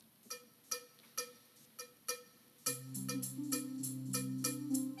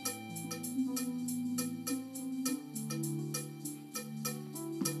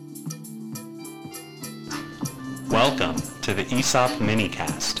to the ESOP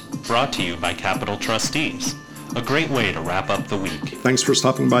Mini-cast, brought to you by Capital Trustees. A great way to wrap up the week. Thanks for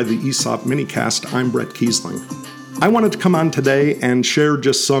stopping by the ESOP Mini-cast. I'm Bret Keisling. I wanted to come on today and share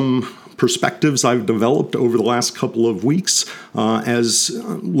just some perspectives I've developed over the last couple of weeks. As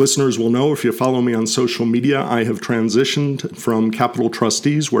listeners will know, if you follow me on social media, I have transitioned from Capital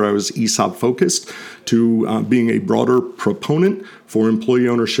Trustees, where I was ESOP focused, to being a broader proponent for employee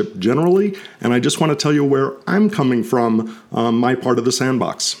ownership generally. And I just want to tell you where I'm coming from, my part of the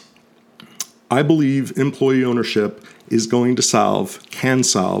sandbox. I believe employee ownership is going to solve, can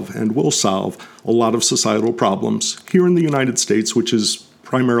solve, and will solve a lot of societal problems here in the United States, which is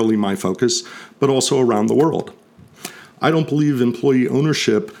primarily my focus, but also around the world. I don't believe employee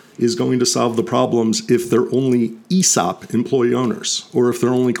ownership is going to solve the problems if they're only ESOP employee owners, or if they're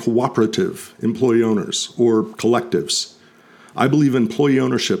only cooperative employee owners or collectives. I believe employee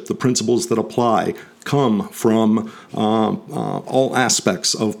ownership, the principles that apply, come from all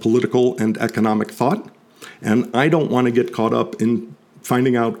aspects of political and economic thought, and I don't want to get caught up in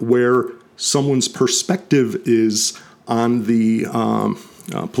finding out where someone's perspective is on the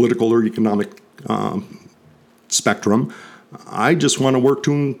political or economic spectrum. I just want to work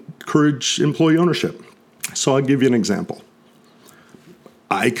to encourage employee ownership. So I'll give you an example.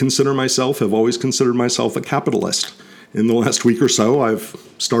 I have always considered myself a capitalist. In the last week or so, I've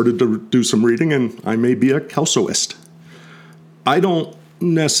started to do some reading, and I may be a Kelsoist. I don't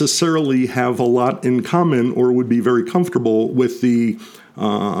necessarily have a lot in common or would be very comfortable with the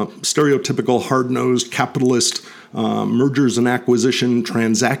stereotypical hard-nosed capitalist mergers and acquisition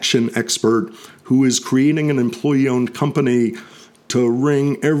transaction expert who is creating an employee-owned company to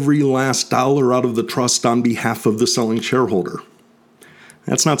wring every last dollar out of the trust on behalf of the selling shareholder.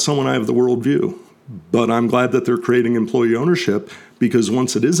 That's not someone I have the worldview, but I'm glad that they're creating employee ownership, because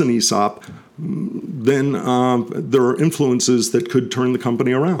once it is an ESOP, then there are influences that could turn the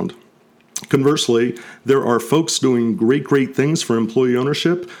company around. Conversely, there are folks doing great things for employee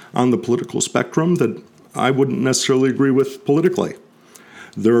ownership on the political spectrum that I wouldn't necessarily agree with politically.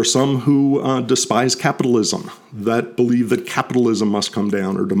 There are some who despise capitalism, that believe that capitalism must come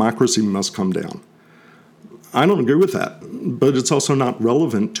down or democracy must come down. I don't agree with that, but it's also not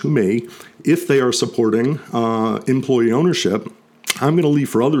relevant to me. If they are supporting employee ownership, I'm going to leave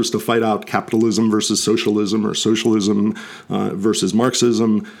for others to fight out capitalism versus socialism or socialism versus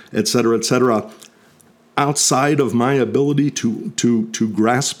Marxism, et cetera, outside of my ability to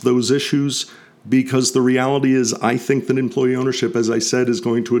grasp those issues, because the reality is I think that employee ownership, as I said, is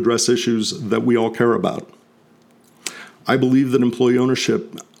going to address issues that we all care about. I believe that employee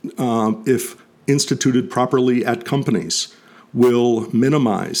ownership, if instituted properly at companies, will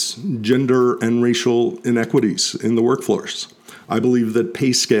minimize gender and racial inequities in the workforce. I believe that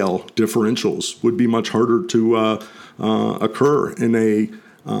pay scale differentials would be much harder to occur in a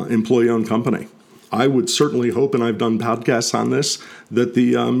employee-owned company. I would certainly hope, and I've done podcasts on this, that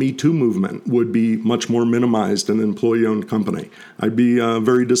the Me Too movement would be much more minimized in an employee-owned company. I'd be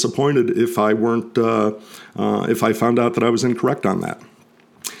very disappointed if I found out that I was incorrect on that.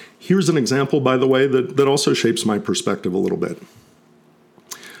 Here's an example, by the way, that also shapes my perspective a little bit.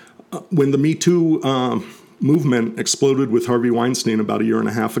 When the Me Too movement exploded with Harvey Weinstein about a year and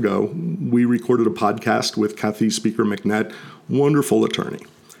a half ago, we recorded a podcast with Kathy Speaker McNett, wonderful attorney.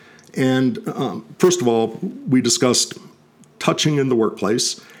 And first of all, we discussed touching in the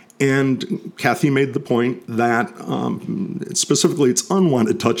workplace, and Kathy made the point that specifically it's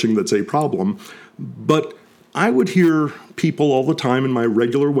unwanted touching that's a problem, but I would hear people all the time in my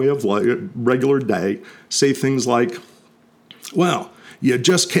regular day say things like, well, you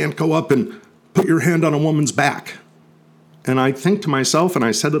just can't go up and put your hand on a woman's back. And I think to myself, and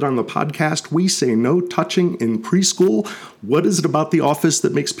I said it on the podcast, we say no touching in preschool. What is it about the office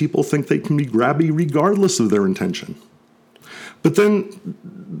that makes people think they can be grabby regardless of their intention? But then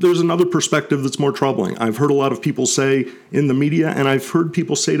there's another perspective that's more troubling. I've heard a lot of people say in the media, and I've heard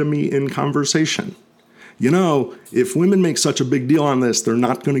people say to me in conversation, you know, if women make such a big deal on this, they're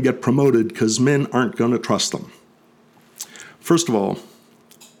not going to get promoted because men aren't going to trust them. First of all,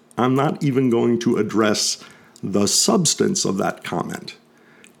 I'm not even going to address the substance of that comment.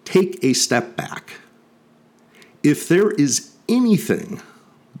 Take a step back. If there is anything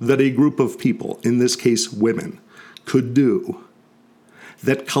that a group of people, in this case women, could do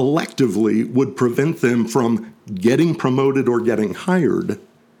that collectively would prevent them from getting promoted or getting hired,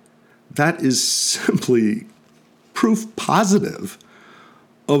 that is simply proof positive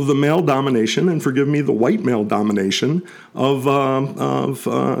of the male domination, and forgive me, the white male domination of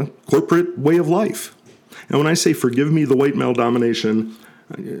corporate way of life. And when I say forgive me, the white male domination,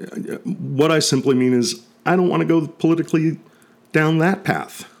 what I simply mean is I don't want to go politically down that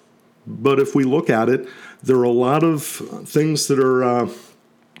path. But if we look at it, there are a lot of things that are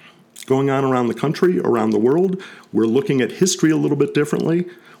going on around the country, around the world. We're looking at history a little bit differently.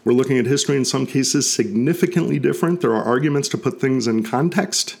 We're looking at history in some cases significantly different. There are arguments to put things in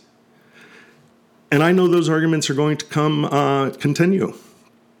context. And I know those arguments are going to continue.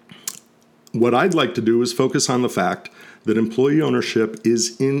 What I'd like to do is focus on the fact that employee ownership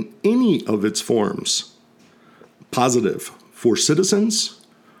is in any of its forms positive for citizens,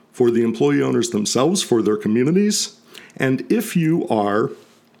 for the employee owners themselves, for their communities. And if you are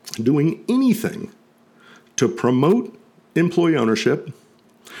doing anything to promote employee ownership,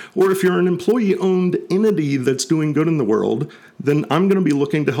 or if you're an employee-owned entity that's doing good in the world, then I'm going to be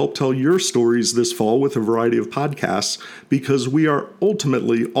looking to help tell your stories this fall with a variety of podcasts, because we are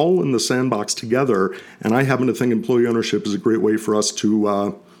ultimately all in the sandbox together, and I happen to think employee ownership is a great way for us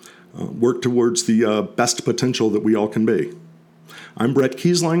to work towards the best potential that we all can be. I'm Bret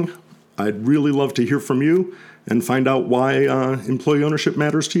Keisling. I'd really love to hear from you and find out why employee ownership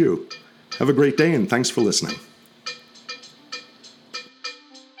matters to you. Have a great day, and thanks for listening.